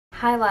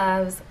Hi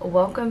loves,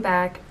 welcome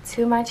back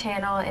to my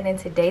channel, and in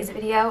today's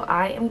video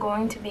I am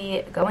going to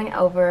be going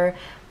over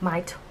my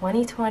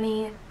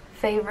 2020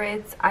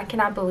 favorites. I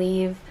cannot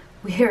believe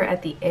we are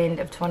at the end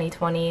of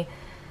 2020.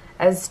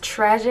 As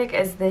tragic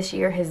as this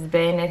year has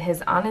been, it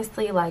has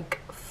honestly like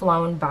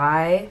flown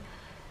by.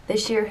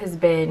 This year has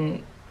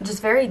been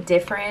just very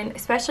different,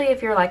 especially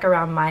if you're like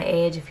around my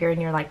age, if you're in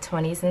your like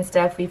 20s and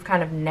stuff. We've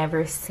kind of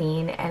never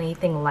seen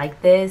anything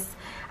like this.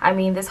 I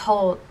mean, the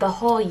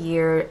whole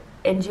year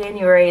in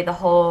January,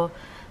 the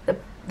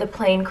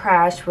plane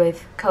crash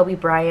with Kobe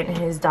Bryant and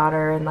his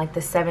daughter and like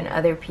the 7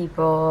 other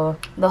people,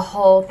 the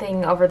whole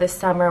thing over the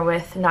summer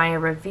with Naya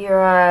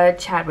Rivera,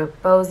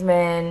 Chadwick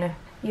Boseman,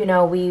 you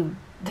know,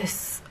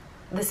 this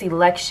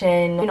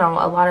election, you know,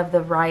 a lot of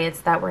the riots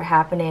that were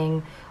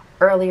happening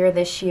earlier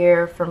this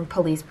year from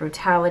police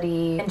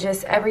brutality, and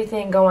just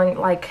everything going,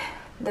 like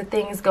the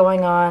things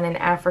going on in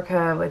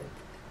Africa with,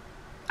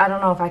 I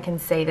don't know if I can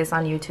say this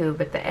on YouTube,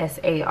 but the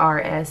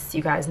SARS,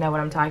 you guys know what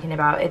I'm talking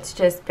about. It's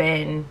just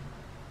been,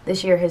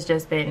 this year has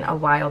just been a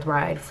wild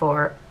ride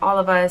for all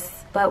of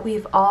us, but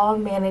we've all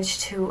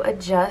managed to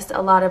adjust.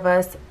 A lot of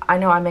us, I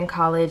know I'm in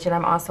college and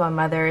I'm also a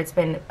mother. It's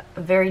been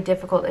a very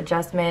difficult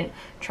adjustment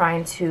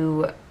trying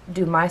to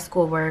do my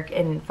schoolwork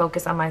and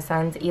focus on my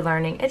son's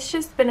e-learning. It's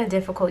just been a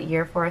difficult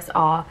year for us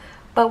all,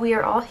 but we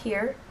are all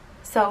here.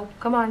 So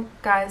come on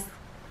guys,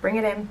 bring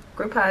it in,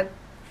 group hug.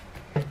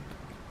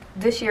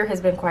 This year has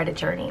been quite a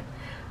journey.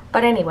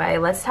 But anyway,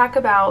 let's talk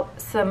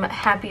about some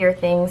happier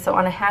things. So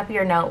on a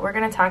happier note, we're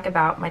going to talk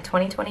about my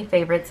 2020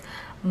 favorites.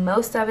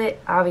 Most of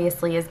it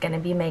obviously is going to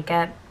be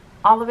makeup.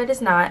 All of it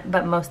is not,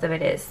 but most of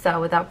it is.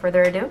 So without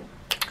further ado,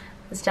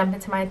 let's jump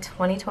into my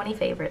 2020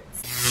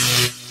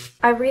 favorites.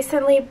 I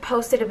recently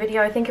posted a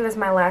video, I think it was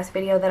my last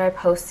video that I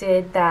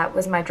posted, that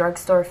was my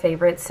drugstore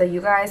favorites. So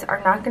you guys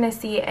are not going to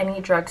see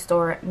any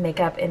drugstore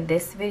makeup in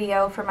this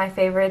video for my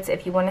favorites.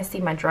 If you want to see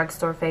my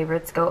drugstore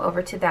favorites, go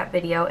over to that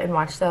video and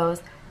watch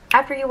those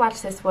after you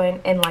watch this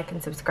one, and like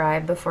and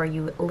subscribe before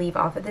you leave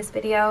off of this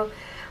video.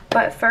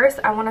 But first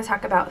I want to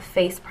talk about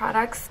face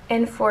products,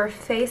 and for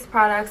face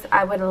products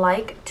I would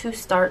like to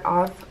start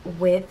off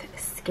with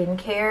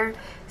skincare.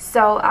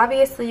 So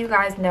obviously you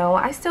guys know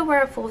I still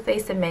wear a full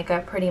face of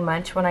makeup pretty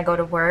much when I go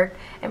to work,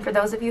 and for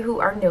those of you who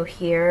are new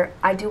here,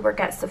 I do work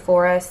at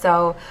Sephora,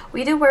 so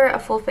we do wear a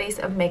full face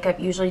of makeup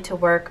usually to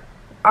work.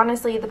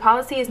 Honestly, the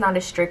policy is not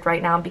as strict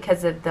right now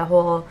because of the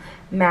whole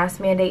mask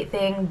mandate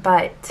thing,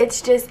 but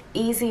it's just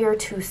easier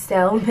to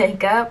sell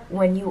makeup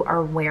when you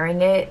are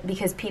wearing it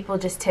because people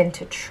just tend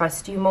to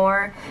trust you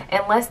more,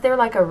 unless they're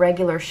like a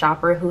regular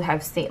shopper who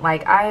have seen,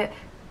 like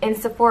in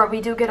Sephora,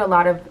 we do get a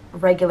lot of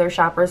regular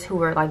shoppers who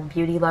are like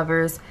beauty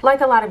lovers, like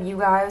a lot of you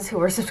guys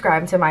who are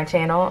subscribed to my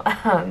channel.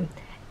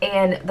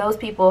 And those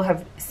people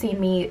have seen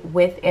me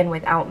with and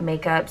without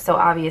makeup, so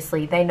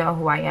obviously they know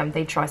who I am,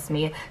 they trust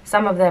me.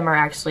 Some of them are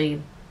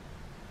actually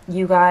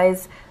you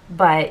guys,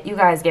 but you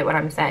guys get what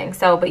I'm saying.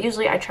 So, but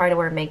usually I try to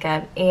wear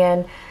makeup,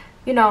 and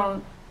you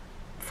know,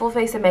 full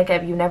face of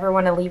makeup, you never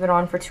want to leave it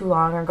on for too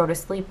long or go to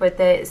sleep with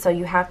it, so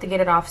you have to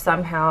get it off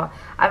somehow.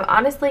 I've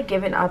honestly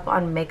given up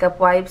on makeup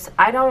wipes.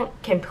 I don't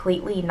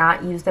completely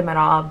not use them at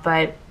all,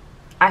 but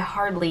I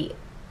hardly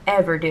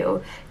ever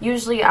do.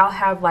 Usually I'll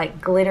have like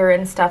glitter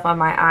and stuff on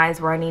my eyes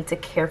where I need to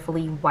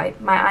carefully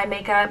wipe my eye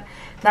makeup.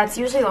 That's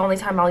usually the only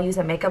time I'll use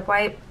a makeup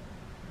wipe.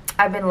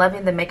 I've been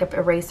loving the makeup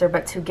eraser,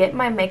 but to get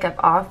my makeup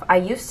off, I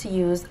used to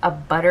use a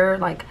butter,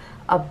 like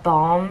a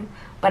balm,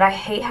 but I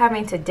hate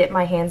having to dip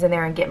my hands in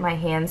there and get my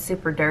hands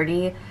super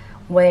dirty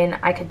when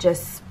I could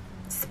just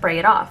spray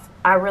it off.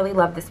 I really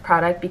love this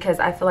product because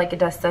I feel like it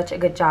does such a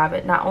good job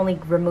at not only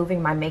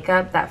removing my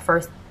makeup, that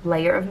first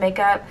layer of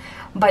makeup,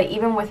 but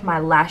even with my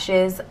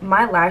lashes.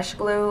 My lash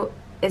glue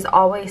is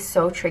always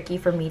so tricky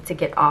for me to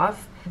get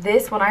off.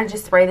 This, when I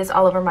just spray this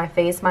all over my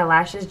face, my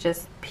lashes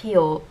just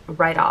peel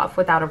right off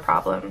without a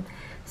problem.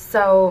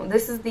 So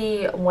this is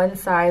the One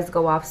Size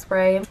Go Off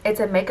spray. It's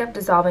a makeup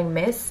dissolving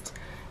mist,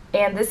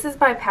 and this is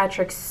by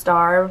Patrick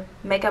Starrr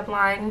makeup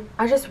line.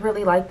 I just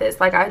really like this.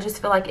 Like, I just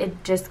feel like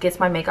it just gets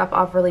my makeup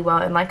off really well.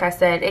 And like I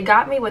said, it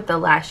got me with the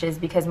lashes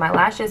because my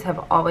lashes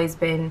have always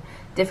been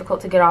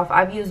difficult to get off.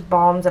 I've used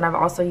balms and I've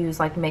also used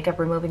like makeup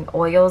removing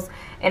oils,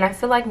 and I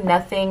feel like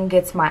nothing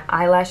gets my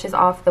eyelashes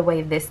off the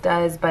way this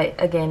does, but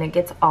again, it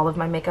gets all of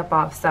my makeup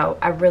off. So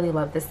I really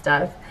love this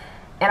stuff.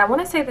 And I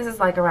want to say this is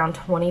like around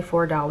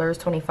 $24,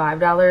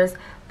 $25,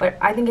 but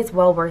I think it's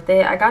well worth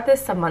it. I got this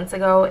some months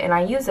ago and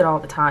I use it all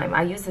the time.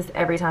 I use this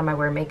every time I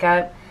wear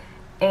makeup,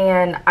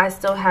 and I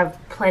still have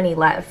plenty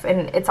left.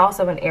 And it's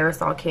also an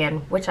aerosol can,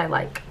 which I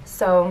like.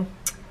 So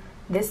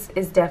this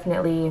is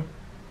definitely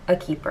a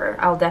keeper.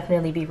 I'll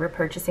definitely be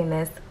repurchasing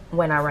this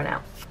when I run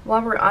out.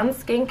 While we're on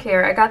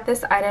skincare, I got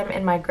this item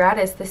in my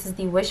gratis. This is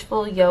the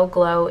Wishful Yo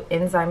Glow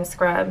Enzyme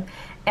Scrub,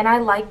 and I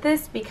like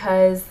this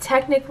because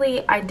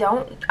technically I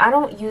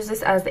don't use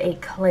this as a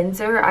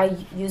cleanser. I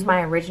use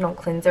my original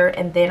cleanser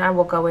and then I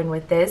will go in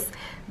with this.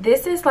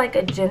 This is like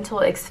a gentle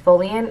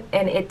exfoliant,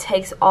 and it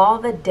takes all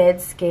the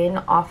dead skin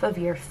off of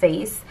your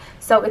face,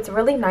 so it's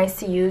really nice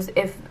to use.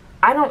 If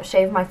I don't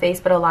shave my face,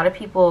 but a lot of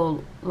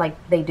people, like,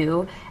 they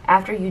do.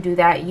 After you do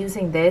that,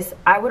 using this,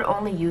 I would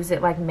only use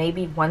it like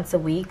maybe once a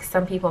week.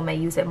 Some people may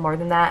use it more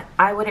than that.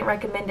 I wouldn't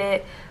recommend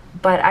it,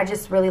 but I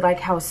just really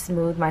like how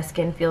smooth my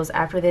skin feels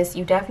after this.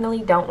 You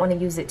definitely don't want to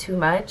use it too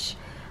much,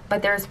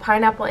 but there's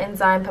pineapple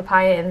enzyme,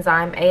 papaya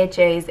enzyme,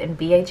 AHAs, and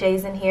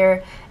BHAs in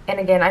here. And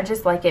again, I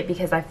just like it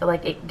because I feel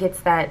like it gets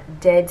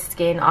that dead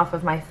skin off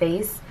of my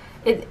face.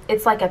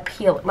 It's like a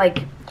peel, like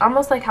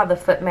almost like how the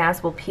foot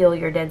mask will peel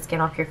your dead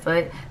skin off your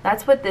foot.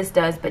 That's what this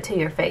does, but to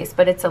your face,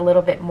 but it's a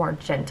little bit more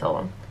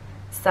gentle.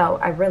 So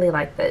I really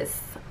like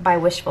this by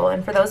Wishful.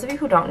 And for those of you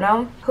who don't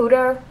know,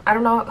 Huda, I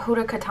don't know,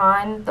 Huda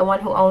Katan, the one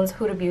who owns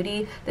Huda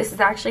Beauty, this is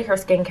actually her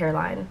skincare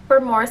line.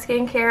 For more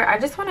skincare, I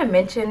just want to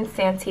mention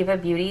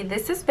Scentiva Beauty.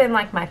 This has been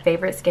like my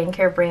favorite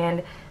skincare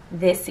brand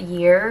this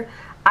year.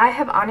 I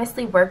have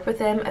honestly worked with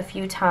them a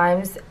few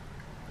times.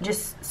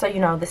 Just so you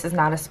know, this is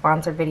not a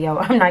sponsored video.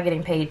 I'm not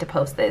getting paid to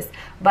post this,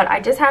 but I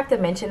just have to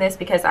mention this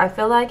because I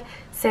feel like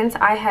since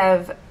I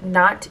have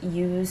not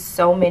used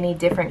so many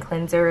different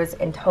cleansers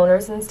and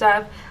toners and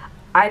stuff,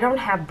 I don't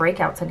have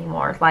breakouts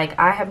anymore. Like,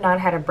 I have not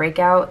had a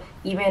breakout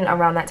even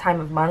around that time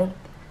of month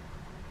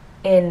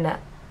in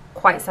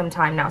quite some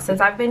time now.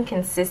 Since I've been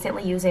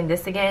consistently using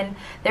this again,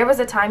 there was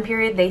a time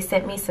period they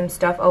sent me some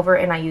stuff over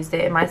and I used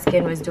it and my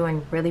skin was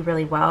doing really,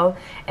 really well,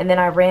 and then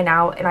I ran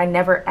out and I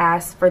never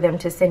asked for them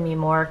to send me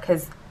more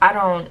because I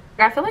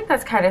feel like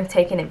that's kind of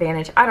taking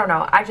advantage. I don't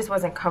know, I just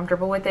wasn't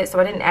comfortable with it, so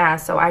I didn't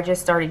ask. So I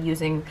just started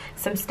using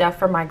some stuff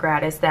for my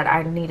gratis that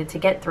I needed to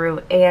get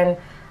through, and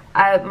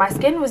my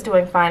skin was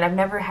doing fine. I've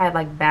never had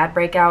like bad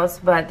breakouts,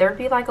 but there'd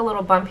be like a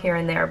little bump here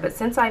and there, but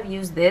since I've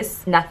used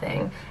this,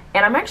 nothing.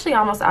 And I'm actually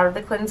almost out of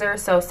the cleanser,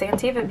 so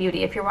Scentiva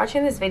Beauty, if you're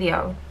watching this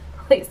video,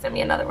 please send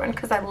me another one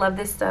because I love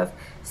this stuff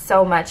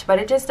so much. But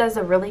it just does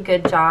a really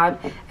good job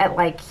at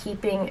like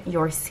keeping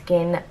your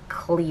skin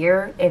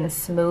clear and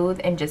smooth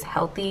and just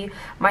healthy.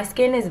 My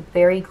skin is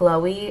very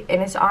glowy,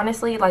 and it's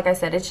honestly, like I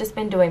said, it's just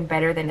been doing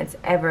better than it's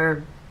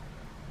ever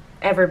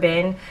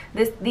been.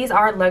 These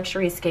are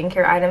luxury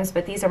skincare items,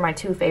 but these are my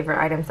two favorite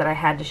items that I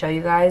had to show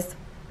you guys.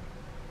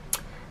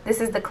 This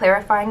is the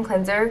clarifying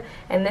cleanser,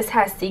 and this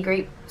has sea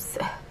grape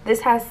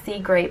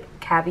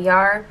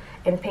caviar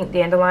and pink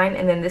dandelion,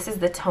 and then this is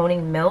the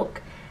toning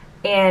milk,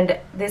 and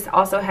this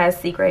also has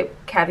sea grape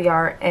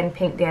caviar and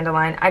pink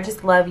dandelion. I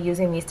just love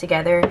using these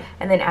together,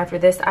 and then after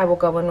this I will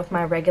go in with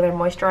my regular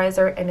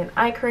moisturizer and an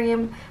eye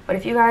cream. But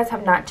if you guys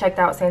have not checked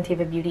out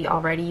Scentiva Beauty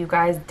already, you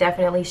guys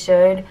definitely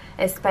should,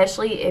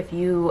 especially if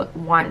you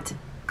want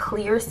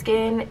clear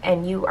skin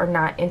and you are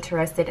not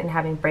interested in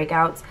having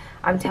breakouts.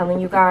 I'm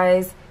telling you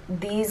guys,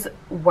 these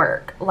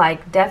work.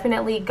 Like,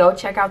 definitely go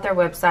check out their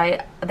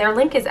website. Their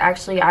link is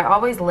actually, I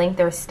always link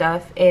their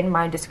stuff in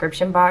my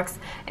description box,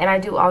 and I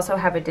do also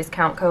have a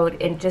discount code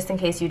just in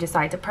case you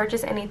decide to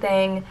purchase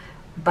anything.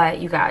 But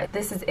you guys,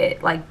 this is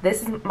it. Like,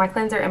 this is my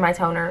cleanser and my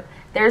toner.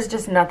 There's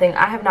just nothing,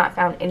 I have not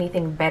found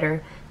anything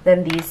better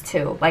than these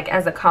two. Like,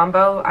 as a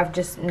combo, I've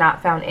just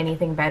not found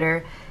anything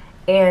better.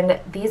 And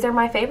these are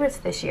my favorites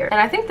this year.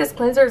 And I think this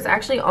cleanser is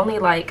actually only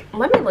like,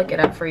 let me look it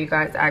up for you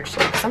guys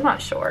actually, because I'm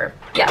not sure.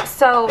 Yeah,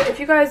 so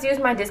if you guys use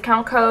my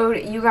discount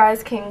code, you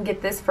guys can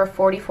get this for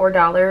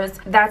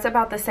 $44. That's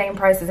about the same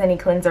price as any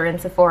cleanser in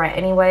Sephora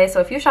anyway. So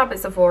if you shop at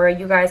Sephora,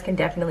 you guys can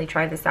definitely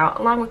try this out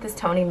along with this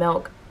toning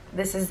milk.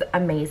 This is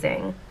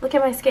amazing. Look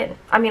at my skin.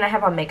 I mean, I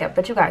have on makeup,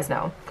 but you guys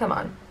know, come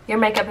on. Your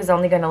makeup is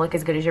only going to look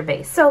as good as your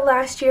base. So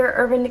last year,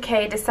 Urban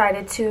Decay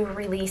decided to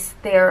release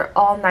their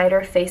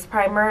all-nighter face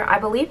primer. I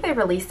believe they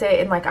released it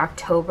in like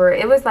October.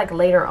 It was like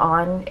later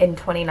on in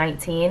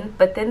 2019.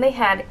 But then they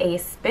had a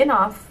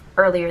spin-off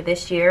earlier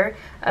this year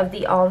of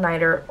the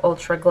all-nighter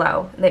Ultra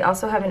Glow. They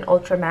also have an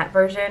ultra matte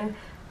version.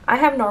 I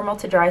have normal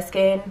to dry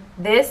skin.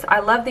 This,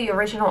 I love the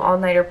original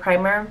all-nighter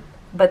primer,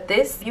 but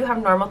this, if you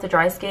have normal to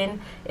dry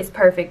skin, is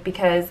perfect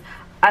because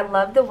I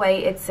love the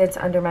way it sits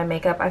under my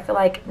makeup. I feel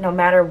like no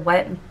matter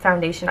what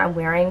foundation I'm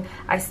wearing,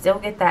 I still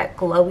get that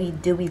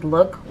glowy, dewy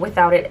look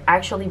without it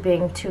actually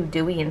being too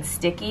dewy and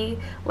sticky.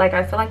 Like,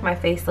 I feel like my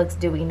face looks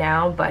dewy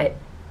now, but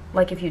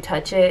like if you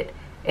touch it,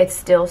 it's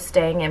still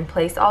staying in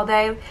place all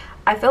day.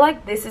 I feel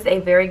like this is a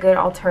very good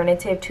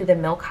alternative to the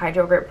Milk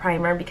Hydro Grip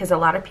Primer because a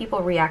lot of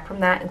people react from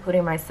that,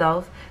 including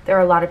myself. There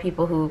are a lot of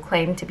people who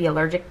claim to be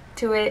allergic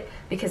to it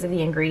because of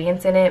the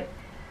ingredients in it.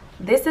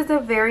 This is a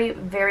very,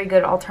 very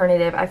good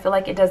alternative. I feel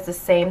like it does the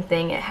same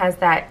thing. It has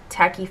that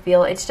tacky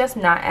feel. It's just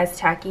not as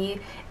tacky.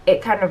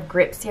 It kind of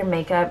grips your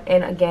makeup,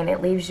 and again,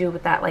 it leaves you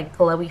with that like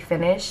glowy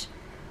finish.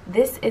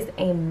 This is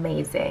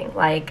amazing.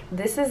 Like,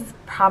 this is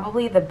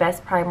probably the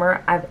best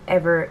primer I've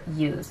ever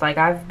used. Like,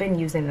 I've been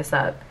using this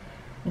up.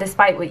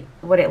 Despite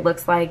what it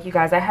looks like, you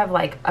guys, I have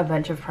like a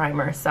bunch of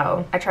primers,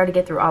 so I try to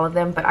get through all of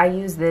them, but I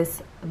use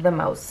this the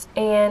most.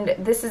 And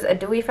this is a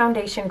dewy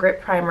foundation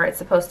grip primer. It's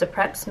supposed to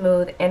prep,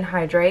 smooth, and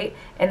hydrate,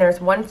 and there's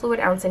 1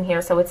 fluid ounce in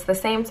here, so it's the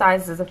same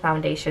size as a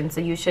foundation,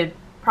 so you should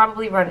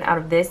probably run out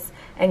of this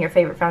and your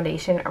favorite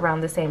foundation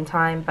around the same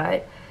time.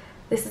 But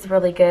This is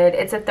really good.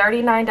 It's a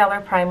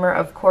 $39 primer,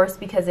 of course,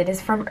 because it is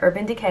from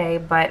Urban Decay,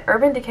 but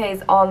Urban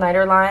Decay's All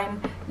Nighter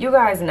line, you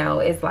guys know,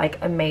 is like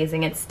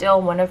amazing. It's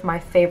still one of my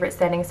favorite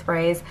setting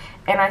sprays,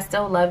 and I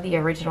still love the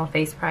original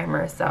face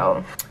primer,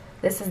 so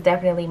this is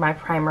definitely my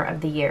primer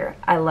of the year.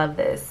 I love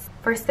this.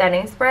 For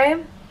setting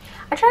spray,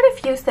 I tried a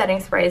few setting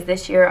sprays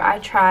this year.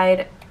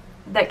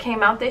 That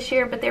came out this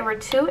year, but there were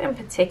two in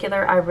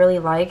particular I really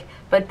like,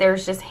 but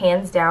there's just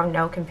hands down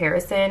no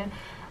comparison.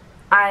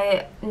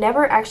 I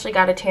never actually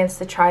got a chance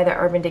to try the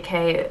Urban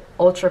Decay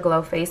Ultra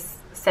Glow Face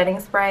setting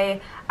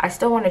spray. I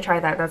still want to try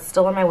that. That's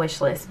still on my wish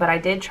list, but I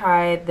did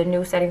try the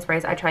new setting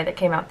sprays I tried that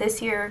came out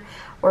this year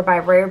were by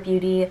Rare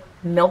Beauty,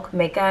 Milk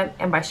Makeup,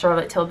 and by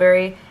Charlotte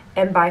Tilbury,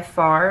 and by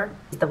far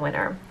the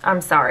winner. I'm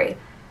sorry.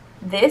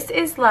 This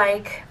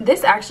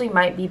actually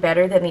might be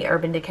better than the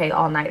Urban Decay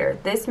All Nighter.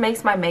 This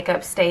makes my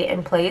makeup stay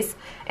in place,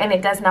 and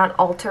it does not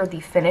alter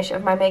the finish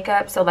of my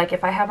makeup. So like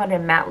if I have on a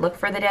matte look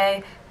for the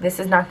day, this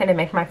is not going to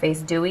make my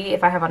face dewy.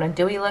 If I have on a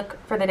dewy look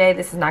for the day,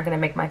 this is not going to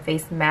make my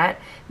face matte.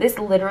 This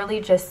literally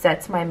just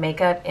sets my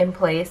makeup in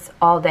place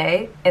all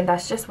day, and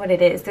that's just what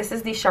it is. This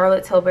is the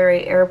Charlotte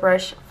Tilbury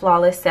Airbrush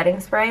Flawless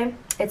Setting Spray.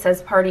 It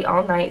says party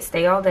all night,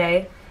 stay all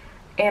day.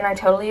 And I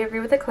totally agree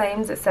with the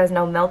claims. It says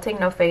no melting,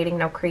 no fading,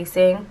 no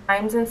creasing.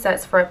 Primes and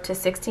sets for up to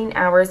 16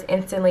 hours,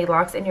 instantly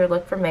locks in your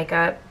look for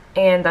makeup.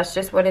 And that's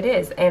just what it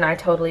is. And I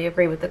totally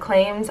agree with the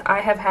claims. I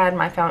have had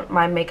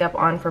my makeup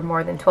on for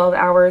more than 12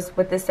 hours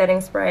with this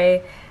setting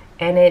spray,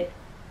 and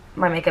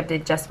my makeup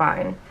did just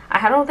fine.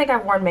 I don't think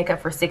I've worn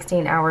makeup for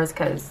 16 hours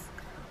because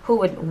who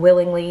would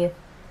willingly,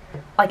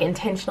 like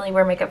intentionally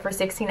wear makeup for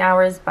 16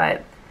 hours?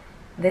 But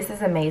this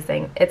is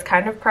amazing. It's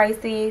kind of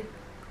pricey.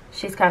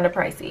 She's kind of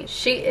pricey.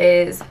 She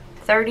is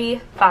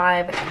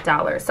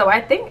 $35. So I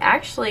think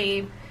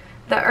actually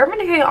the Urban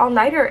Decay All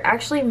Nighter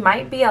actually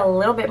might be a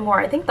little bit more.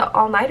 I think the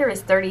All Nighter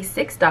is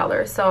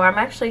 $36. So I'm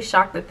actually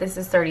shocked that this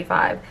is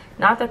 $35.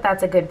 Not that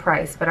that's a good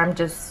price, but I'm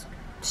just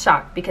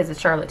shocked because it's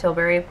Charlotte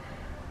Tilbury.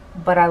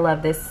 But I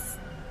love this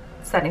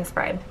setting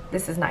spray.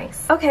 This is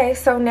nice. Okay,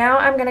 so now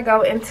I'm gonna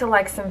go into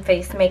like some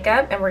face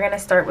makeup, and we're gonna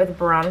start with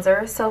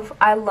bronzer. So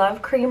I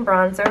love cream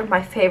bronzer.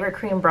 My favorite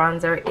cream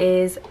bronzer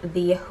is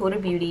the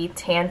Huda Beauty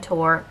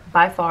Tantour.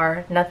 By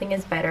far, nothing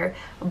is better.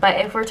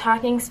 But if we're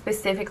talking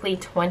specifically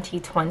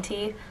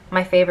 2020,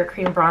 my favorite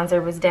cream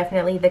bronzer was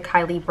definitely the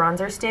Kylie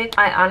bronzer stick.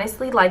 I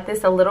honestly like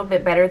this a little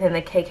bit better than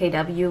the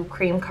KKW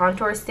cream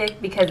contour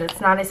stick because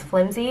it's not as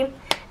flimsy,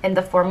 and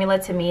the formula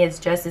to me is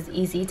just as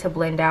easy to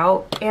blend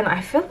out. And I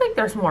feel like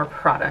there's more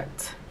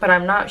product, but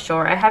I'm not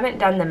sure. I haven't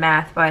done the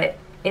math, but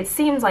it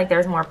seems like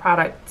there's more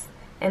product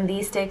in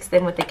these sticks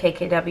than with the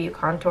KKW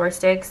contour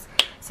sticks.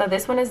 So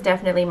this one is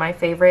definitely my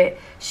favorite.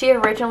 She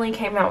originally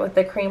came out with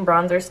the cream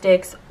bronzer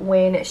sticks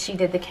when she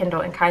did the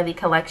Kendall and Kylie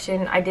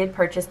collection. I did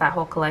purchase that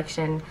whole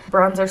collection.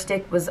 Bronzer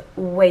stick was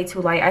way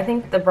too light. I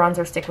think the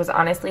bronzer stick was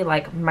honestly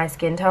like my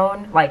skin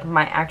tone, like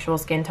my actual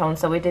skin tone,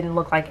 so it didn't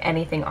look like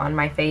anything on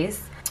my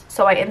face.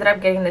 So I ended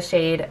up getting the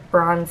shade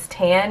Bronze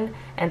Tan,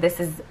 and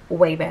this is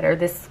way better.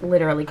 This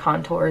literally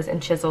contours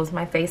and chisels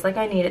my face like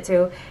I need it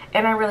to,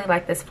 and I really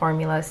like this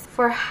formula.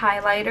 For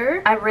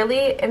highlighter, I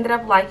really ended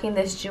up liking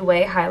this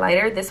Jouer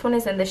highlighter. This one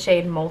is in the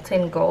shade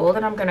Molten Gold,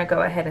 and I'm gonna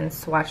go ahead and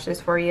swatch this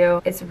for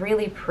you. It's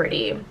really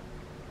pretty,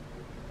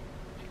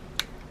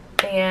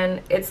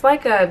 and it's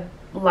like a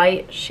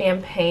light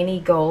champagne-y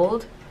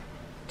gold.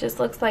 Just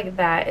looks like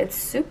that. It's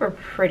super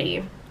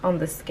pretty on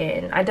the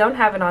skin. I don't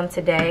have it on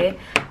today.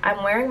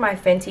 I'm wearing my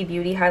Fenty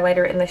Beauty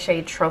highlighter in the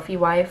shade Trophy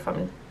Wife.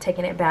 I'm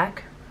taking it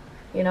back,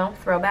 you know,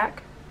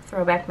 throwback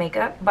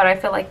makeup. But I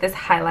feel like this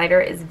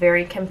highlighter is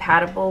very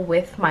compatible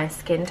with my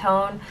skin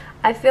tone.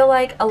 I feel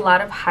like a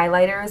lot of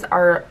highlighters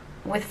are,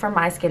 for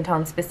my skin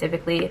tone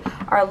specifically,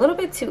 are a little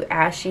bit too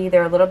ashy.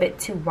 They're a little bit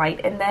too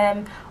white in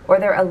them, or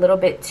they're a little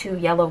bit too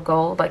yellow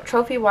gold. Like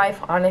Trophy Wife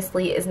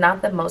honestly is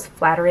not the most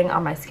flattering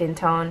on my skin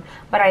tone,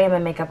 but I am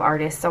a makeup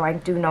artist, so I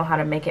do know how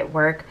to make it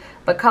work.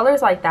 But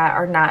colors like that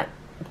are not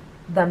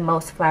the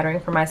most flattering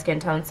for my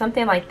skin tone.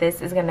 Something like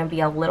this is going to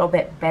be a little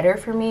bit better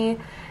for me,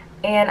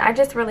 and I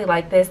just really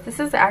like this. This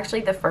is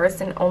actually the first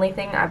and only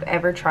thing I've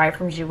ever tried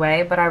from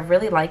Jouer, but I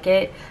really like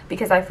it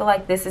because I feel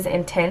like this is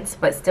intense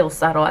but still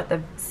subtle at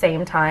the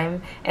same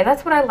time. And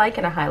that's what I like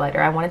in a highlighter.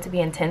 I want it to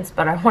be intense,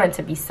 but I want it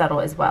to be subtle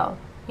as well.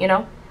 You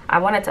know? I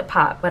want it to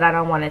pop, but I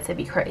don't want it to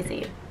be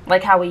crazy,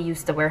 like how we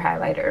used to wear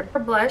highlighter. For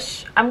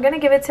blush, I'm going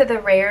to give it to the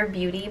Rare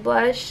Beauty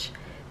blush.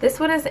 This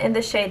one is in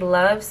the shade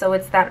Love, so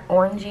it's that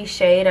orangey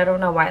shade. I don't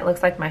know why it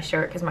looks like my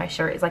shirt, because my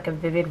shirt is like a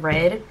vivid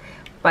red,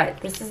 but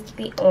this is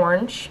the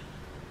orange.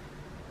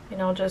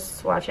 And I'll just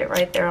swatch it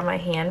right there on my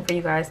hand for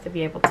you guys to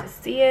be able to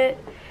see it.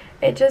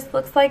 It just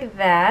looks like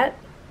that.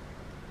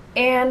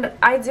 And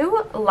I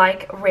do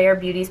like Rare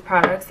Beauty's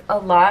products a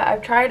lot.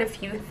 I've tried a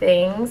few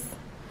things,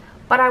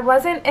 but I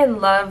wasn't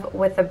in love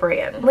with the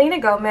brand. Selena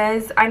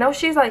Gomez, I know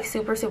she's like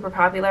super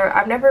popular.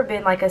 I've never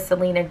been like a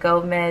Selena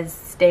Gomez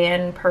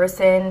stan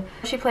person.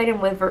 She played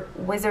in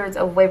Wizards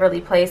of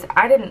Waverly Place.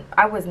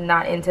 I was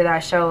not into that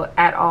show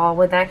at all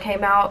when that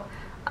came out.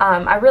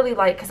 I really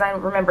like, because I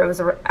remember it was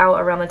out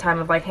around the time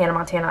of like Hannah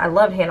Montana. I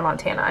loved Hannah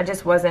Montana. I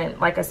just wasn't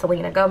like a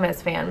Selena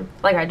Gomez fan.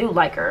 Like, I do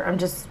like her, I'm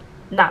just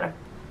not a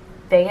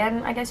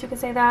fan, I guess you could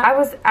say that. I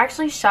was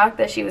actually shocked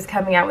that she was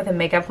coming out with a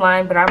makeup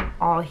line, but I'm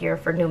all here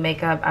for new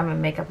makeup. I'm a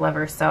makeup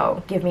lover,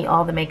 so give me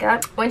all the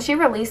makeup. When she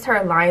released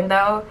her line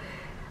though,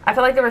 I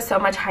feel like there was so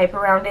much hype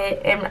around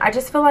it, and I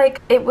just feel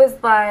like it was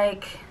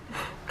like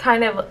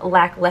kind of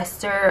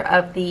lackluster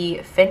of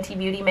the Fenty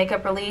Beauty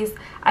makeup release.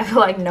 I feel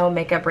like no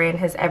makeup brand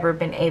has ever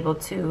been able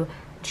to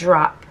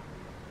drop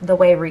the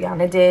way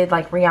Rihanna did.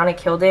 Like, Rihanna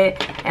killed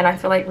it, and I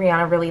feel like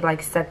Rihanna really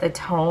like set the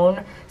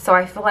tone. So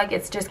I feel like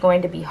it's just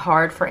going to be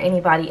hard for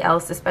anybody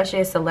else,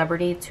 especially a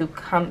celebrity, to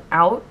come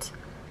out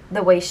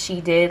the way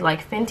she did.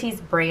 Like, Fenty's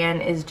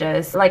brand is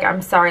just like,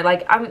 I'm sorry,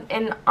 like,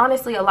 and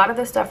honestly a lot of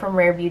the stuff from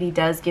Rare Beauty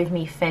does give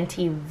me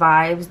Fenty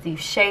vibes. The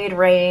shade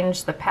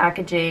range, the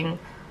packaging,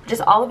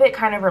 just all of it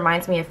kind of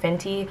reminds me of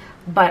Fenty,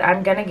 but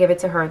I'm gonna give it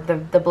to her.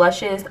 The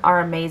blushes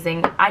are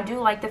amazing. I do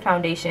like the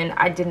foundation.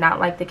 I did not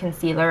like the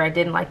concealer. I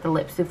didn't like the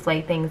lip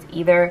souffle things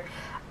either.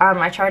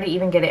 I tried to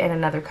even get it in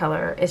another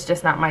color. It's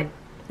just not my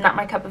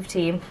cup of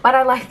tea, but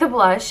I like the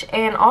blush.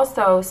 And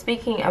also,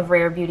 speaking of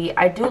Rare Beauty,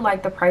 I do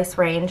like the price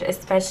range,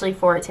 especially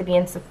for it to be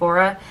in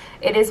Sephora.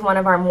 It is one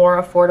of our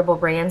more affordable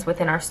brands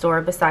within our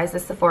store besides the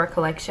Sephora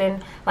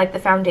collection. Like, the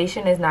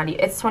foundation is not,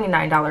 it's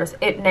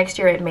 $29. Next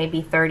year it may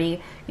be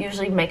 $30.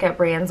 Usually makeup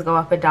brands go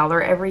up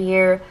 $1 every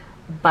year,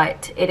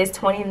 but it is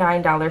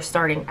 $29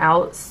 starting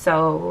out.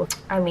 So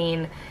I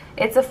mean,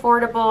 it's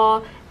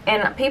affordable,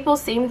 and people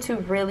seem to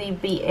really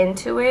be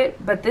into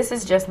it, but this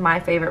is just my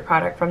favorite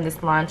product from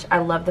this launch. I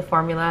love the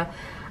formula.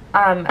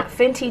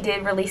 Fenty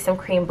did release some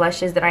cream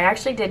blushes that I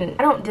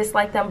don't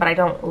dislike them, but I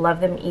don't love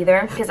them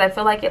either, because I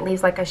feel like it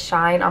leaves like a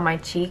shine on my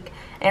cheek,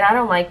 and I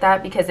don't like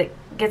that because it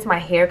gets my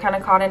hair kind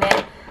of caught in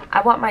it.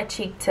 I want my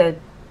cheek to,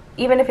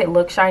 even if it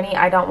looks shiny,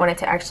 I don't want it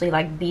to actually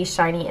like be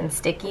shiny and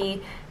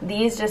sticky.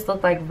 These just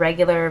look like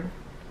regular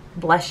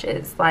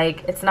blushes.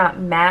 Like, it's not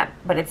matte,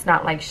 but it's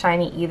not like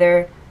shiny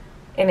either.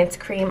 And it's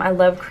cream. I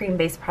love cream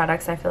based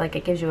products. I feel like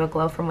it gives you a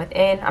glow from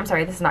within. I'm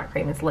sorry, this is not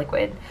cream, it's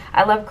liquid.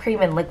 I love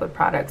cream and liquid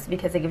products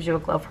because it gives you a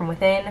glow from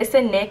within. It's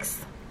in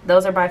NYX.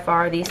 Those are by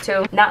far these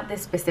two. Not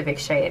this specific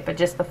shade, but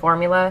just the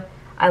formula.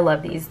 I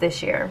love these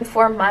this year.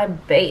 For my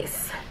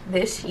base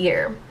this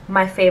year,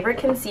 my favorite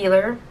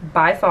concealer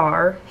by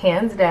far,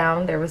 hands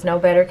down, there was no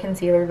better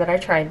concealer that I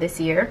tried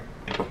this year.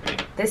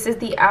 This is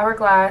the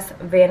Hourglass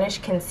Vanish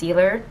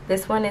Concealer.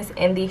 This one is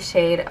in the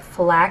shade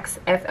FLAX,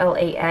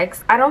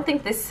 F-L-A-X. I don't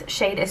think this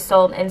shade is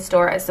sold in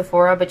store at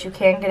Sephora, but you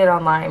can get it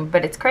online.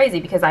 But it's crazy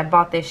because I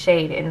bought this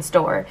shade in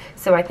store,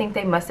 so I think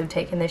they must have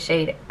taken the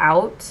shade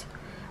out.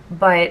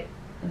 But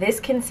this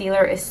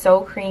concealer is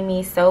so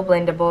creamy, so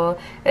blendable.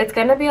 It's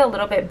going to be a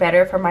little bit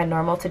better for my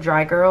normal to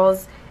dry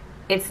girls.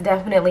 It's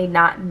definitely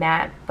not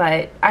matte,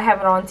 but I have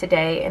it on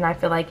today and I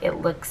feel like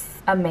it looks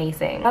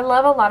amazing. I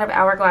love a lot of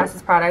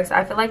Hourglass's products.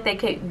 I feel like they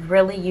could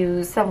really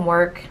use some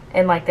work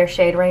in like their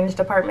shade range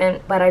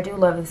department, but I do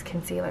love this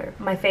concealer.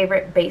 My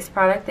favorite base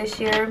product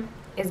this year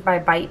is by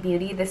Bite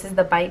Beauty. This is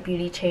the Bite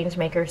Beauty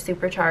Changemaker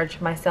Supercharged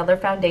Micellar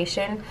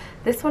Foundation.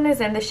 This one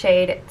is in the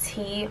shade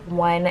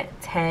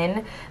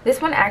T110.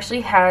 This one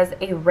actually has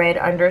a red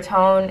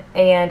undertone,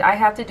 and I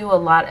have to do a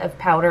lot of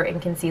powder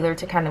and concealer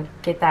to kind of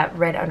get that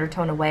red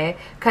undertone away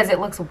because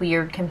it looks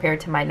weird compared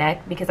to my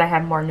neck because I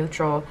have more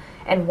neutral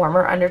and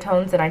warmer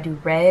undertones than I do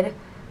red.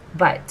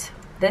 But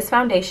this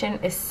foundation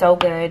is so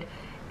good.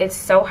 It's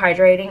so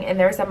hydrating, and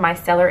there's a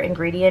micellar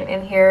ingredient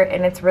in here,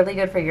 and it's really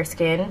good for your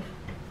skin.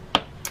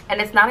 And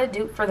it's not a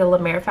dupe for the La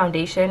Mer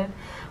foundation,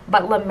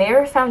 but La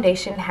Mer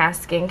foundation has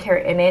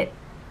skincare in it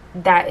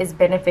that is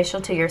beneficial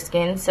to your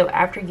skin. So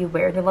after you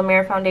wear the La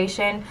Mer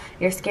foundation,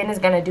 your skin is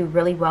going to do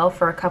really well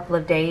for a couple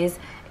of days.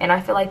 And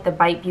I feel like the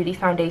Bite Beauty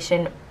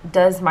foundation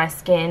does my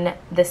skin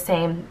the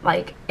same,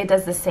 like it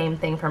does the same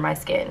thing for my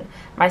skin.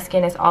 My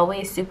skin is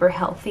always super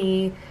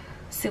healthy,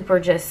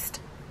 super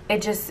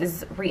it just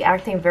is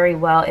reacting very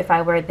well if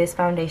I wear this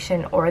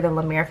foundation or the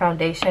La Mer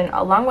foundation,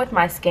 along with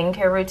my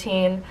skincare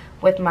routine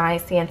with my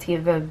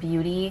Santiva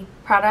Beauty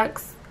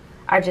products.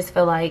 I just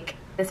feel like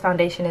this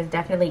foundation is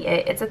definitely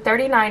it. It's a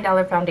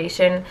 $39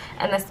 foundation,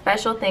 and the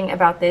special thing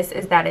about this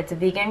is that it's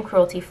vegan,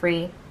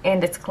 cruelty-free,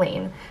 and it's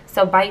clean.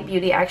 So Bite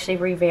Beauty actually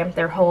revamped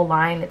their whole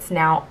line. It's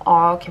now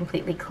all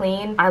completely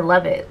clean. I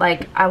love it.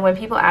 Like, when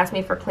people ask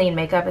me for clean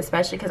makeup,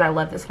 especially because I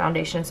love this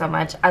foundation so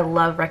much, I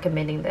love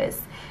recommending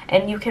this.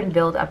 And you can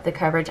build up the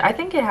coverage. I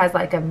think it has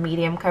like a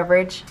medium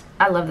coverage.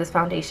 I love this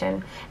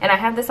foundation, and I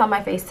have this on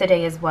my face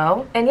today as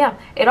well. And yeah,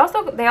 they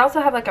also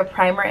have like a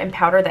primer and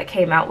powder that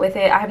came out with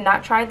it. I have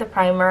not tried the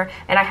primer,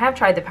 and I have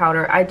tried the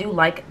powder. I do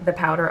like the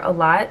powder a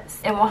lot.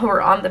 And while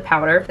we're on the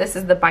powder, this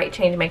is the Bite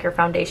Changemaker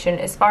foundation.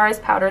 As far as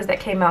powder powders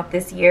that came out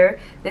this year.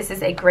 This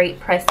is a great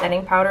press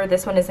setting powder.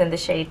 This one is in the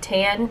shade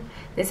Tan.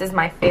 This is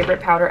my favorite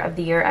powder of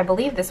the year. I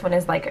believe this one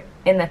is like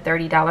in the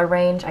 $30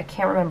 range. I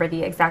can't remember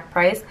the exact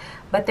price,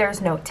 but there's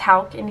no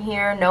talc in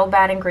here, no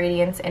bad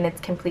ingredients, and it's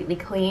completely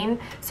clean.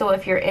 So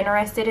if you're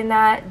interested in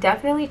that,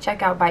 definitely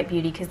check out Bite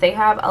Beauty, because they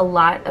have a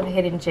lot of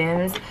hidden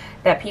gems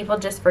that people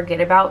just forget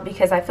about,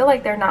 because I feel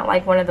like they're not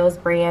like one of those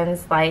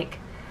brands like,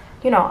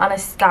 you know,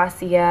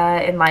 Anastasia,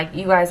 and like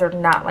you guys are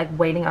not like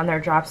waiting on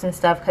their drops and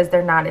stuff, because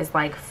they're not as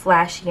like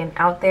flashy and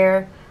out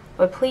there.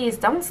 But please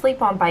don't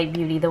sleep on Bite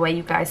Beauty the way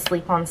you guys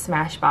sleep on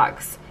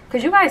Smashbox,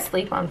 because you guys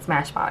sleep on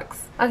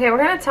Smashbox. Okay, we're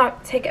gonna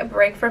take a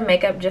break from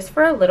makeup just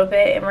for a little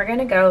bit, and we're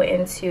gonna go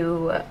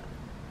into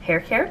hair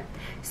care.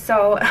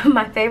 So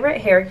my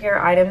favorite hair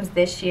care items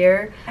this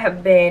year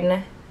have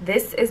been,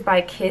 this is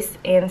by Kiss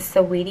and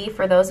Saweetie.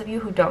 For those of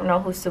you who don't know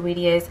who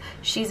Saweetie is,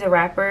 she's a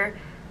rapper.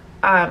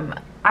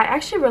 I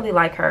actually really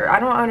like her. I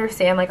don't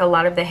understand like a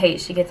lot of the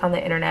hate she gets on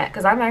the internet,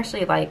 because I'm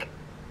actually like,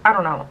 I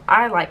don't know,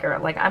 I like her,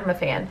 like I'm a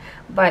fan.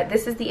 But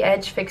this is the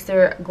Edge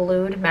Fixer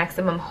Glued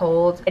Maximum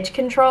Hold Edge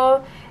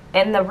Control,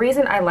 and the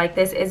reason I like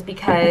this is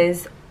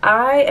because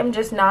I am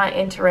just not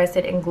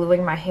interested in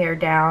gluing my hair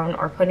down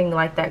or putting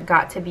like that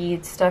got to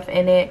be stuff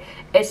in it.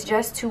 It's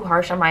just too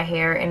harsh on my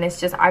hair, and it's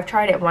just, I've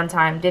tried it one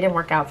time, didn't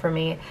work out for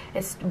me.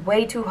 It's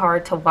way too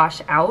hard to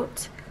wash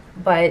out.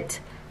 But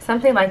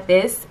something like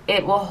this,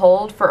 it will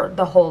hold for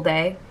the whole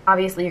day.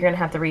 Obviously you're gonna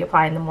have to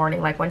reapply in the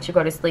morning, like once you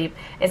go to sleep.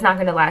 It's not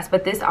gonna last,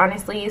 but this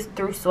honestly is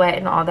through sweat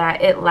and all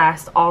that, it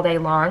lasts all day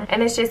long,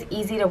 and it's just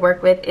easy to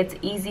work with. It's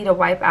easy to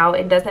wipe out.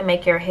 It doesn't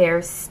make your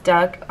hair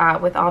stuck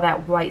with all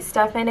that white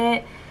stuff in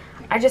it.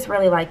 I just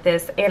really like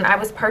this, and I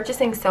was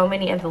purchasing so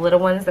many of the little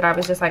ones that I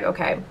was just like,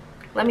 okay,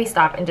 let me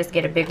stop and just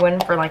get a big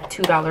one for like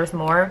 $2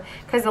 more,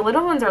 because the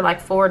little ones are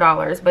like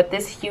 $4, but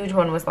this huge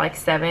one was like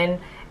 $7.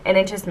 And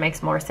it just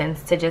makes more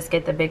sense to just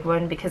get the big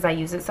one because I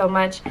use it so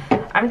much.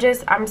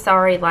 I'm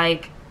sorry,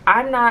 like,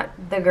 I'm not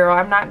the girl.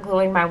 I'm not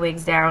gluing my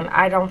wigs down.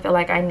 I don't feel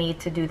like I need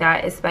to do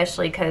that,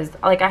 especially because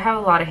like I have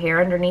a lot of hair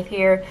underneath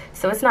here,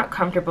 so it's not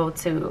comfortable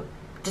to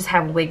just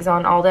have wigs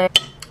on all day.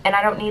 And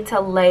I don't need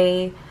to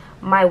lay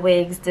my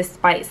wigs,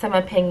 despite some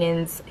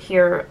opinions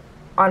here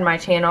on my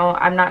channel.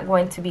 I'm not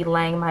going to be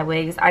laying my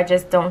wigs. I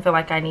just don't feel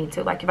like I need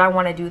to. Like if I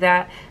want to do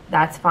that,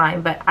 that's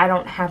fine, but I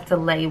don't have to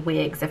lay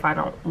wigs if I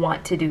don't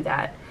want to do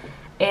that.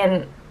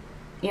 And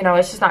you know,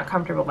 it's just not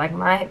comfortable. Like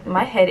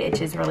my head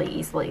itches really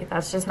easily.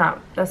 That's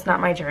not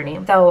my journey.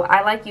 So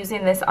I like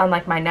using this on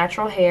like my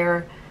natural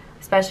hair,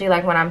 especially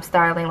like when I'm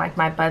styling like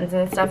my buns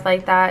and stuff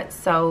like that.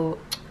 So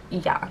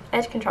yeah,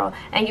 edge control.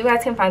 And you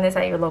guys can find this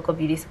at your local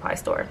beauty supply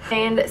store.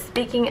 And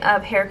speaking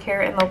of hair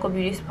care and local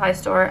beauty supply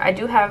store, I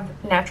do have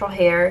natural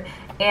hair,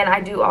 and I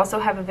do also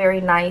have a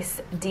very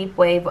nice deep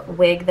wave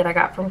wig that I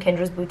got from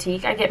Kendra's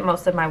Boutique. I get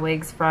most of my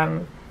wigs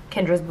from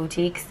Kendra's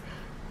Boutique.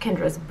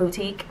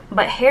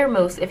 But hair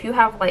mousse, if you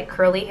have like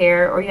curly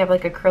hair or you have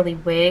like a curly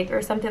wig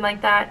or something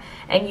like that,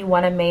 and you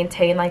want to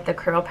maintain like the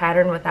curl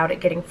pattern without it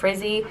getting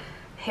frizzy,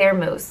 hair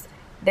mousse.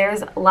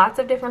 There's lots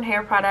of different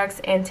hair products,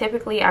 and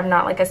typically I'm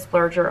not like a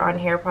splurger on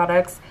hair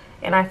products,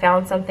 and I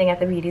found something at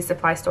the beauty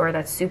supply store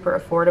that's super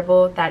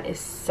affordable that is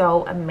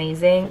so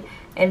amazing,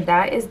 and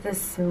that is the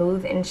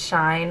Smooth and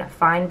Shine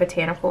Fine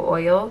Botanical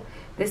Oil.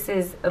 This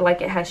is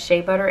like, it has shea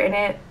butter in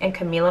it and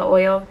camellia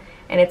oil,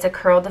 and it's a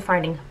curl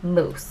defining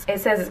mousse. It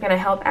says it's going to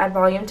help add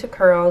volume to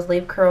curls,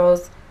 leave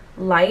curls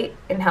light,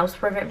 and helps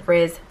prevent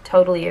frizz.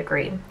 Totally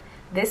agree.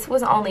 This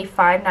was only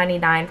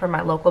 $5.99 from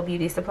my local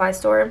beauty supply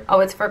store. Oh,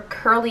 it's for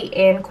curly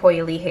and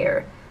coily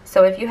hair.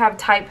 So if you have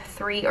type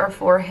 3 or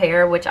 4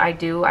 hair, which I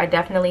do, I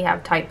definitely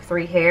have type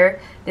 3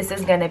 hair, this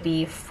is gonna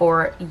be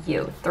for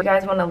you. If you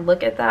guys wanna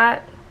look at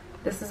that,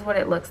 this is what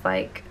it looks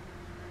like.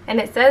 And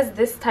it says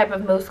this type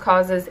of mousse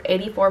causes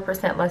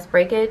 84% less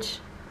breakage.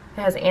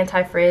 It has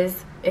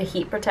anti-frizz, a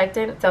heat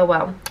protectant, so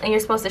well. And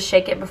you're supposed to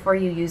shake it before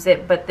you use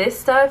it, but this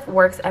stuff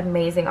works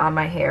amazing on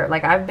my hair.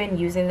 Like, I've been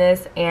using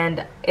this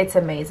and it's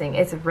amazing.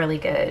 It's really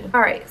good. All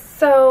right,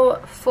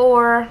 so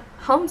for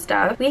home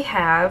stuff, we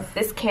have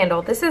this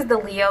candle. This is the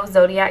Leo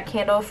Zodiac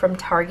candle from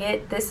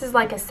Target. This is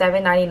like a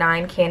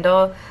 $7.99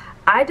 candle.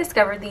 I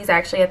discovered these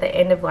actually at the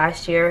end of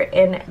last year,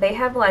 and they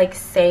have like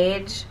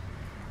sage.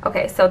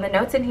 Okay, so the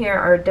notes in here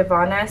are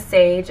Divana,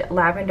 sage,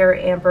 lavender,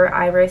 amber,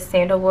 iris,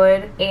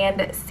 sandalwood,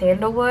 and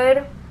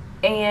sandalwood.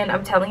 And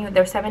I'm telling you,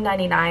 they're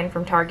 $7.99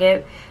 from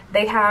Target.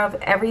 They have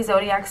every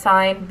zodiac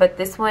sign, but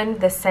this one,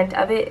 the scent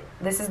of it,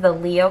 this is the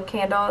Leo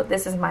candle.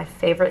 This is my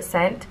favorite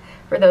scent.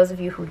 For those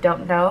of you who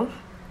don't know,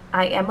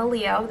 I am a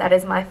Leo. That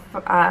is my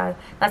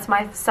that's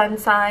my sun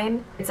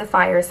sign. It's a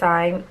fire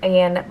sign,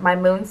 and my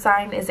moon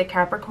sign is a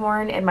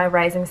Capricorn, and my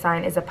rising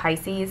sign is a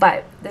Pisces.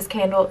 But this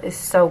candle is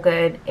so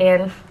good,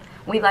 and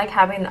we like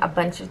having a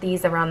bunch of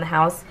these around the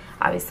house.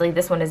 Obviously,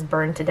 this one is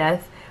burned to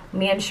death.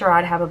 Me and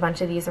Sherrod have a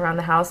bunch of these around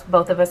the house.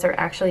 Both of us are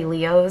actually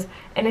Leos,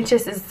 and it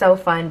just is so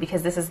fun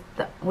because this is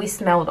we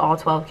smelled all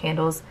 12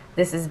 candles.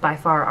 This is by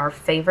far our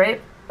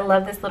favorite. I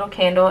love this little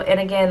candle, and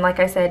again, like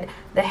I said,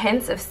 the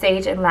hints of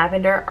sage and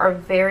lavender are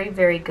very,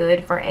 very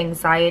good for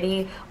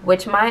anxiety,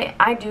 which I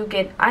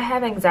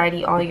have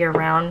anxiety all year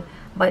round,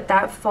 but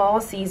that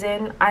fall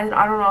season, I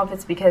don't know if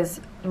it's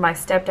because my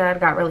stepdad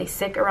got really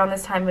sick around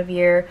this time of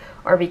year,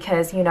 or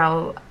because, you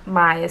know,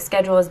 my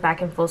schedule is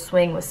back in full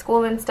swing with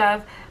school and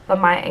stuff, but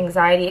my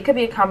anxiety, it could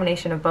be a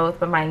combination of both,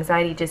 but my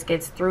anxiety just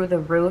gets through the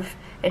roof,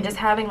 and just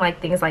having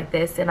like things like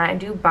this, and I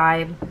do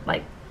buy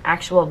like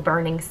actual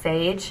burning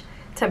sage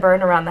to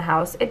burn around the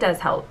house, it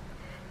does help.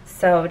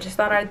 So just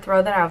thought I'd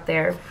throw that out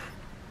there.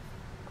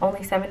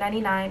 Only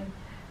 $7.99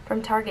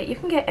 from Target. You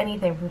can get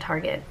anything from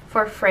Target.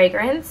 For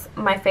fragrance,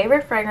 my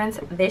favorite fragrance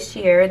this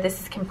year,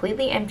 this is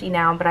completely empty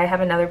now, but I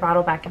have another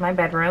bottle back in my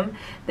bedroom.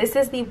 This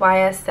is the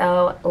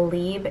YSL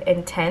Liebe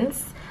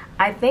Intense.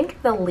 I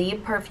think the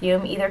Liebe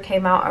perfume either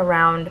came out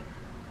around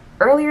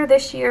earlier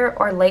this year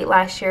or late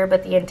last year,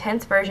 but the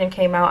Intense version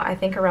came out I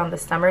think around the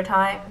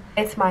summertime.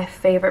 It's my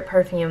favorite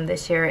perfume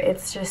this year. It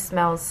just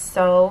smells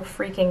so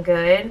freaking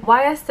good.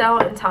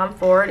 YSL and Tom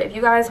Ford, if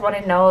you guys want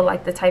to know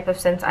like the type of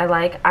scents I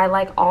like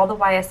all the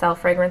YSL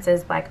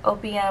fragrances, Black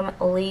Opium,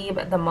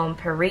 Liebe, the Mon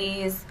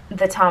Paris.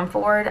 The Tom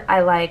Ford,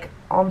 I like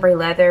Ombre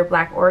Leather,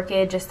 Black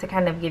Orchid, just to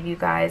kind of give you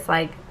guys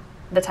like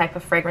the type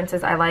of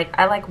fragrances I like.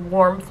 I like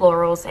warm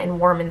florals and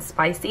warm and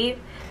spicy,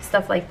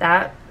 stuff like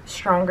that.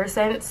 Stronger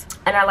scents,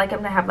 and I like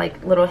them to have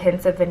like little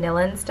hints of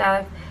vanilla and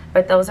stuff,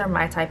 but those are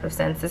my type of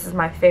scents. This is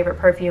my favorite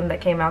perfume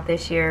that came out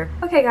this year.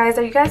 Okay guys,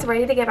 are you guys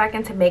ready to get back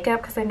into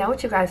makeup? Because I know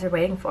what you guys are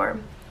waiting for,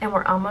 and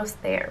we're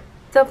almost there.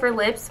 So for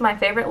lips, my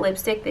favorite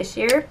lipstick this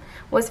year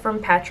was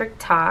from Patrick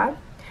Ta,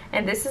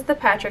 and this is the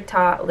Patrick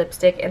Ta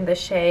lipstick in the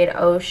shade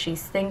Oh She's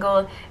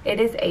Single.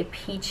 It is a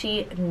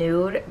peachy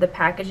nude. The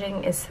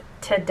packaging is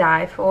to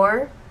die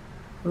for,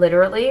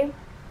 literally.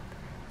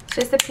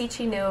 Just a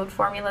peachy nude.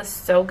 Formula is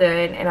so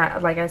good,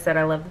 and like I said,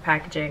 I love the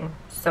packaging.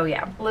 So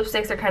yeah,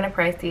 lipsticks are kind of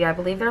pricey. I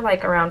believe they're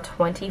like around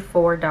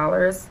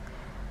 $24,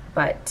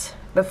 but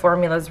the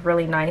formula is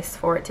really nice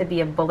for it to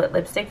be a bullet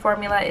lipstick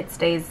formula. It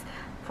stays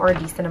for a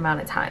decent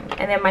amount of time.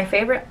 And then my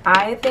favorite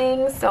eye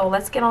things, so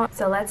let's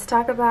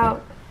talk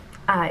about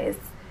eyes.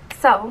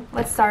 So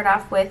let's start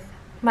off with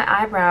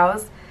my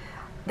eyebrows.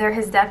 There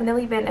has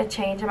definitely been a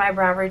change in my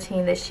brow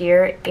routine this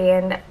year,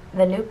 and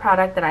the new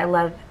product that I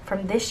love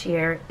from this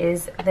year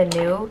is the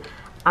new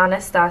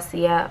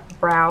Anastasia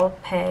brow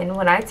pen.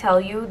 When I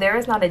tell you, there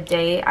is not a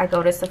day I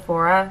go to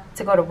Sephora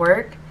to go to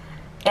work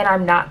and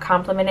I'm not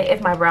complimented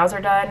if my brows are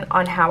done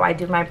on how I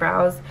do my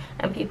brows,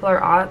 and people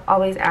are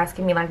always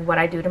asking me like what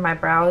I do to my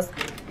brows.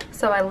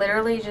 So I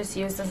literally just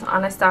use this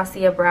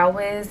Anastasia Brow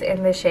Wiz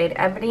in the shade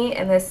Ebony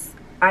and this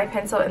eye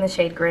pencil in the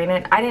shade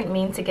Granite. I didn't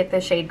mean to get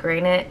the shade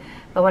Granite,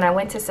 but when I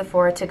went to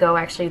Sephora to go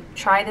actually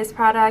try this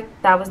product,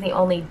 that was the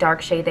only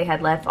dark shade they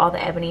had left. All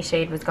the Ebony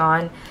shade was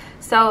gone.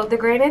 So the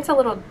Granite's a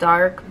little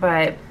dark,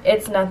 but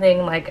it's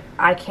nothing like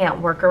I can't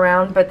work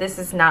around. But this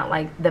is not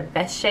like the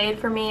best shade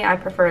for me. I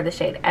prefer the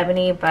shade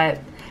Ebony, but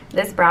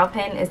this brow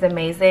pen is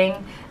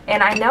amazing.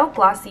 And I know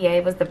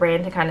Glossier was the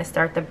brand to kind of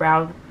start the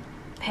brow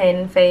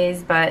pen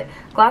phase, but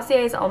Glossier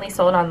is only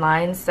sold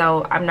online,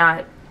 so I'm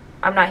not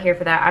here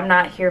for that. I'm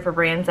not here for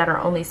brands that are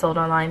only sold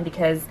online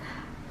because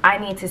I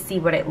need to see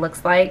what it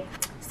looks like.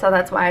 So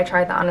that's why I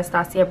tried the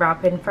Anastasia brow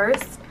pen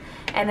first.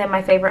 And then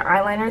my favorite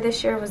eyeliner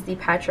this year was the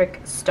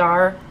Patrick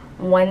Star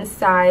One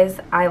Size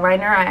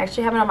eyeliner. I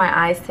actually have it on my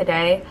eyes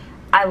today.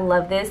 I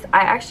love this. I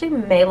actually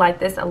may like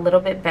this a little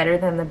bit better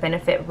than the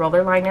Benefit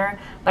roller liner,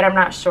 but I'm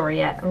not sure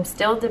yet. I'm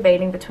still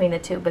debating between the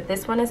two, but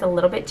this one is a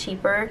little bit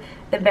cheaper.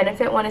 The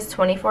Benefit one is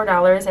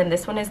 $24 and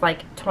this one is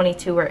like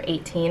 $22 or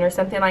 $18 or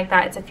something like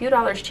that. It's a few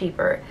dollars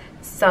cheaper.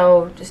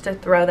 So just to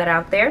throw that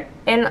out there.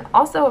 And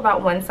also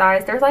about One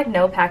Size, there's like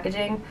no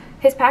packaging.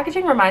 His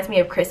packaging reminds me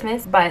of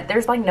Christmas, but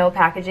there's like no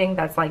packaging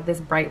that's like this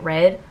bright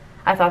red.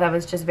 I thought that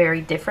was just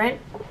very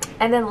different.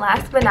 And then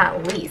last but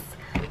not least,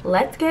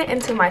 let's get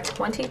into my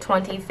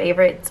 2020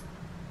 favorite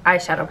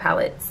eyeshadow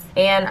palettes.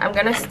 And I'm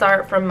gonna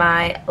start from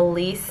my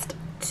least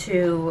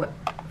to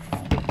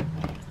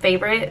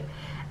favorite.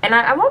 And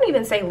I won't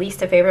even say least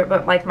to favorite,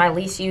 but like my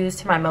least used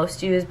to my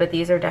most used, but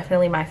these are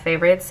definitely my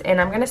favorites.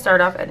 And I'm going to start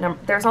off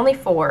at there's only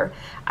 4.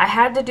 I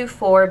had to do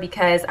 4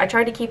 because I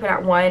tried to keep it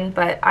at 1,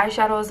 but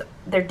eyeshadows,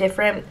 they're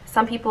different.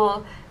 Some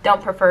people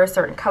don't prefer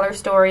certain color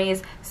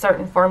stories,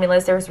 certain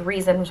formulas. There's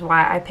reasons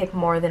why I pick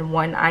more than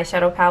 1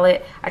 eyeshadow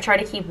palette. I try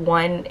to keep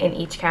 1 in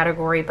each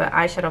category, but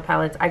eyeshadow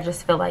palettes, I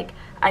just feel like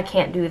I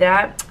can't do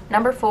that.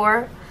 Number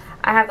 4,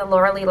 I have the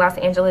Laura Lee Los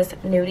Angeles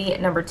Nudie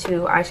number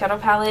 2 eyeshadow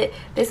palette.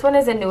 This one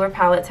is a newer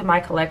palette to my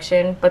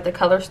collection, but the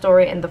color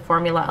story and the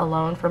formula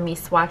alone for me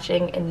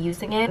swatching and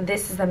using it,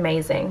 this is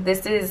amazing.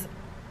 This is,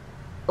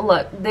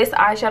 look, this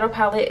eyeshadow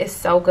palette is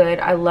so good.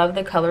 I love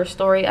the color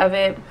story of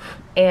it,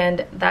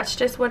 and that's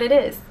just what it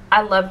is.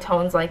 I love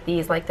tones like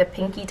these, like the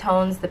pinky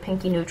tones, the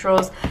pinky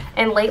neutrals.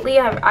 And lately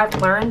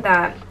I've learned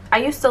that I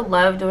used to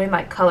love doing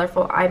like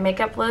colorful eye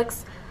makeup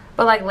looks,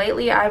 But like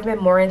lately I've been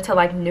more into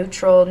like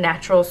neutral,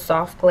 natural,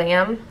 soft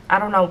glam. I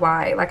don't know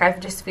why. Like I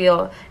just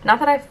feel, not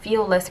that I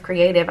feel less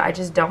creative, I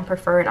just don't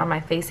prefer it on my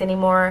face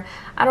anymore.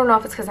 I don't know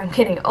if it's because I'm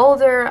getting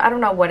older. I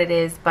don't know what it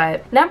is,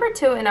 but number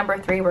 2 and number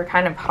 3 were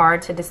kind of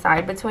hard to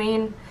decide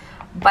between.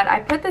 But I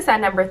put this at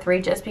number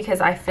 3 just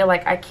because I feel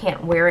like I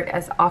can't wear it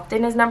as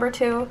often as number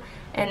 2.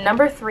 And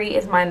number 3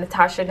 is my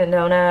Natasha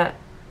Denona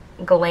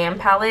Glam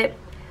palette.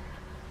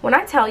 When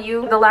I tell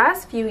you, the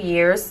last few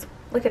years,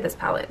 look at this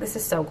palette. This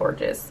is so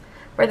gorgeous.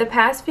 For the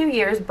past few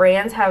years,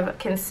 brands have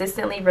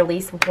consistently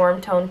released warm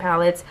tone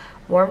palettes,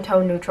 warm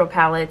tone neutral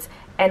palettes,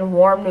 and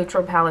warm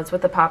neutral palettes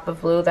with a pop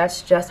of blue.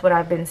 That's just what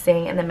I've been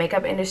seeing in the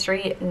makeup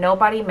industry.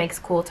 Nobody makes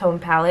cool tone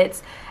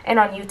palettes. And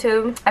on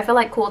YouTube, I feel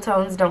like cool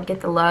tones don't get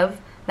the love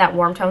that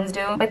warm tones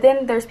do. But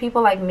then there's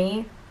people like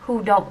me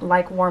who don't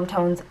like warm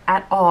tones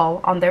at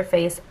all on their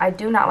face. I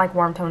do not like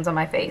warm tones on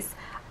my face.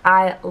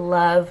 I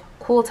love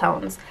cool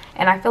tones,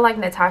 and I feel like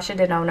Natasha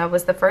Denona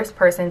was the first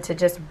person to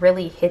just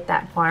really hit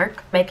that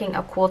mark, making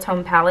a cool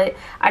tone palette.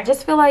 I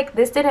just feel like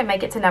this didn't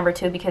make it to number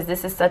 2 because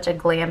this is such a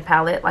glam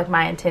palette. Like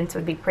my looks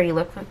would be pretty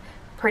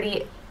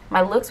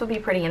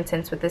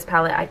intense with this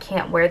palette. I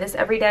can't wear this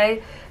every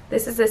day.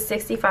 This is a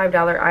 $65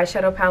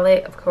 eyeshadow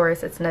palette. Of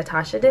course, it's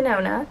Natasha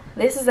Denona.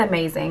 This is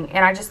amazing,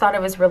 and I just thought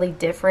it was really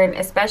different,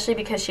 especially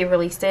because she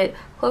released it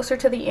closer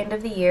to the end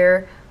of the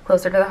year,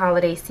 closer to the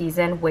holiday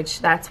season, which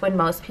that's when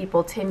most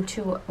people tend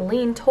to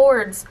lean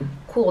towards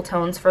cool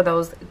tones for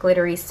those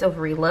glittery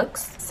silvery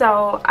looks.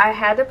 So I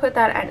had to put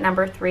that at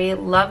number 3.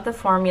 Love the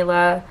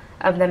formula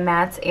of the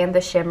mattes and the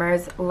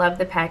shimmers. Love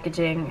the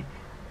packaging.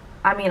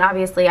 I mean,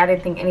 obviously I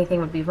didn't think anything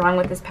would be wrong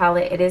with this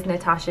palette. It is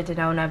Natasha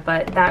Denona,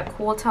 but that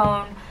cool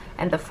tone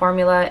and the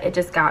formula, it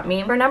just got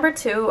me. For number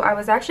 2, I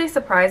was actually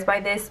surprised by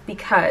this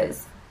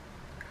because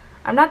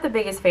I'm not the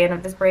biggest fan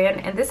of this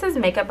brand, and this is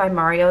Makeup by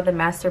Mario, the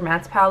Master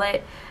Mattes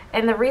palette.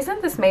 And the reason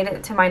this made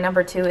it to my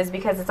number 2 is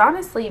because it's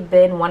honestly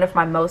been one of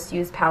my most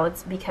used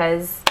palettes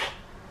because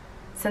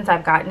since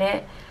I've gotten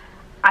it.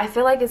 I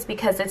feel like it's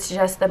because it's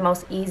just the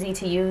most easy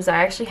to use.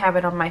 I actually have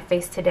it on my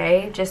face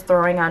today, just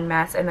throwing on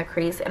mattes in the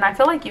crease. And I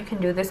feel like you can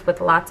do this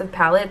with lots of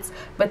palettes,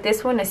 but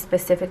this one is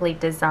specifically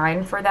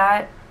designed for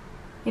that.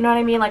 You know what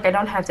I mean? Like I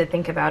don't have to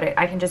think about it.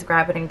 I can just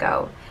grab it and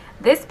go.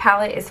 This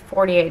palette is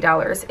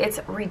 $48. It's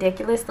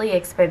ridiculously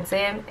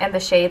expensive, and the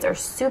shades are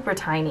super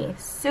tiny,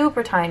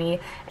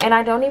 and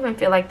I don't even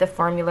feel like the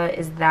formula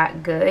is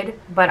that good,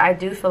 but I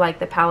do feel like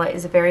the palette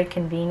is very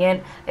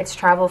convenient. It's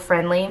travel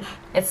friendly,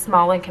 it's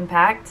small and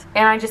compact,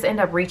 and I just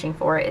end up reaching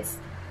for it.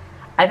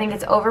 I think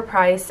it's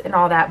overpriced and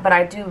all that, but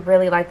I do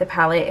really like the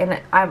palette, and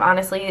I've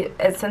honestly,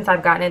 since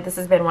I've gotten it, this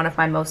has been one of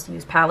my most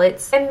used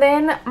palettes. And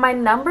then my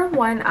number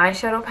 1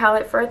 eyeshadow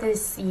palette for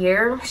this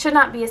year should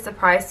not be a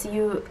surprise to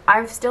you.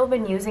 I've still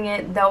been using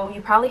it, though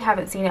you probably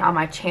haven't seen it on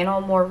my channel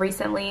more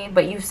recently,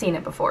 but you've seen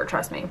it before,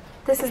 trust me.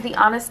 This is the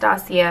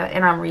Anastasia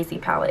and Amrezy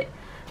palette.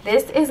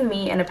 This is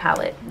me in a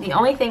palette. The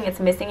only thing it's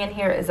missing in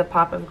here is a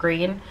pop of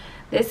green.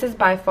 This is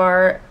by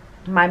far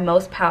my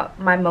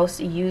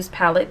most used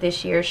palette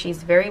this year.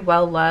 She's very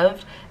well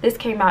loved. This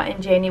came out in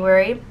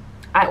January.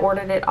 I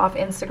ordered it off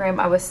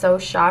Instagram. I was so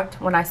shocked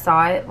when I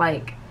saw it,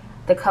 like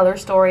the color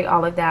story,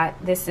 all of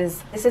that. This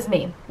is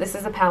me. This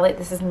is a palette.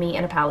 This is me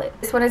in a palette.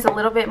 This one is a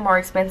little bit more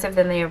expensive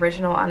than the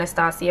original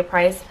Anastasia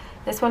price.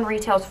 This one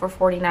retails for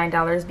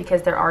 $49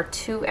 because there are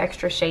 2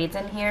 extra shades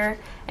in here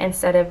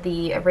instead of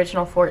the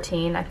original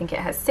 14. I think it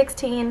has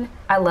 16.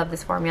 I love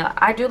this formula.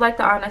 I do like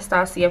the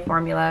Anastasia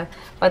formula,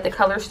 but the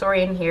color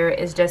story in here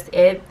is just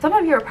it. Some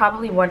of you are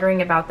probably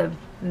wondering about the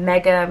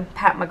Mega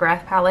Pat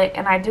McGrath palette,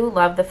 and I do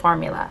love the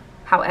formula.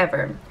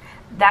 However,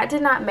 that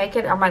did not make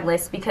it on my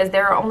list because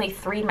there are only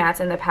 3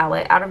 mattes in the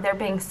palette. Out of there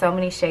being so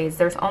many shades,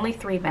 there's only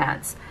 3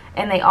 mattes,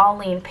 and they all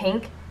lean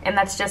pink. And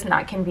that's just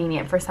not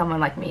convenient for someone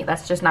like me.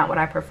 That's just not what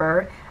I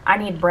prefer. I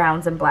need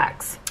browns and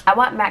blacks. I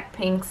want matte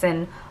pinks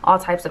and all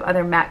types of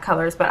other matte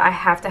colors, but I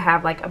have to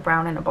have like a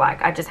brown and a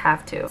black. I just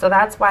have to. So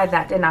that's why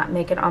that did not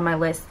make it on my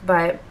list.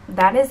 But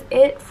that is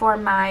it for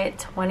my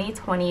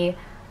 2020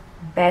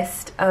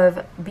 best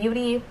of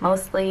beauty,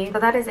 mostly.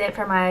 So that is it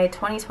for my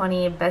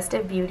 2020 best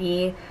of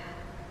beauty.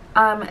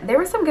 There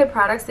were some good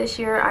products this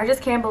year. I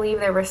just can't believe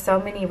there were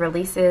so many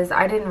releases.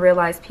 I didn't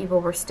realize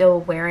people were still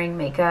wearing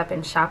makeup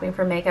and shopping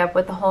for makeup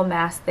with the whole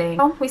mask thing.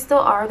 We still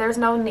are. There's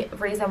no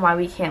reason why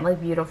we can't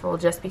look beautiful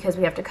just because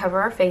we have to cover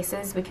our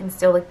faces. We can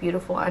still look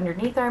beautiful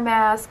underneath our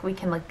mask. We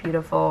can look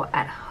beautiful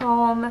at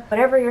home.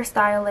 Whatever your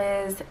style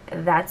is,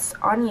 that's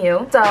on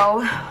you.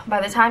 So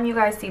by the time you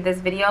guys see this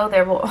video,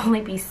 there will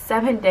only be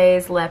 7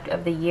 days left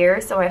of the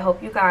year. So I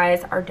hope you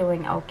guys are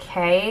doing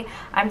okay.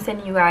 I'm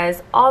sending you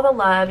guys all the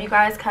love. You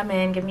guys come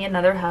in, give me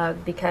another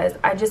hug, because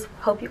I just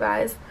hope you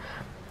guys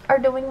are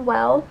doing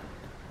well.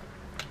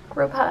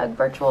 Group hug,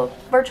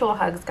 virtual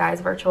hugs, guys,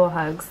 virtual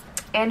hugs.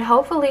 And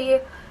hopefully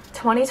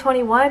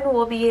 2021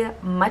 will be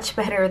much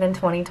better than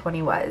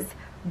 2020 was.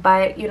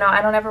 But you know,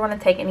 I don't ever want to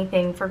take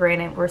anything for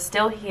granted. We're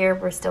still here,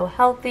 we're still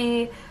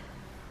healthy,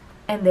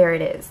 and there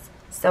it is.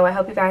 So I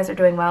hope you guys are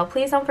doing well.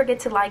 Please don't forget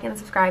to like and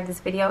subscribe this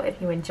video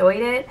if you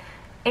enjoyed it.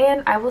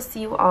 and I will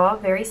see you all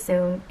very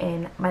soon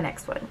in my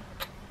next one.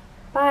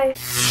 Bye!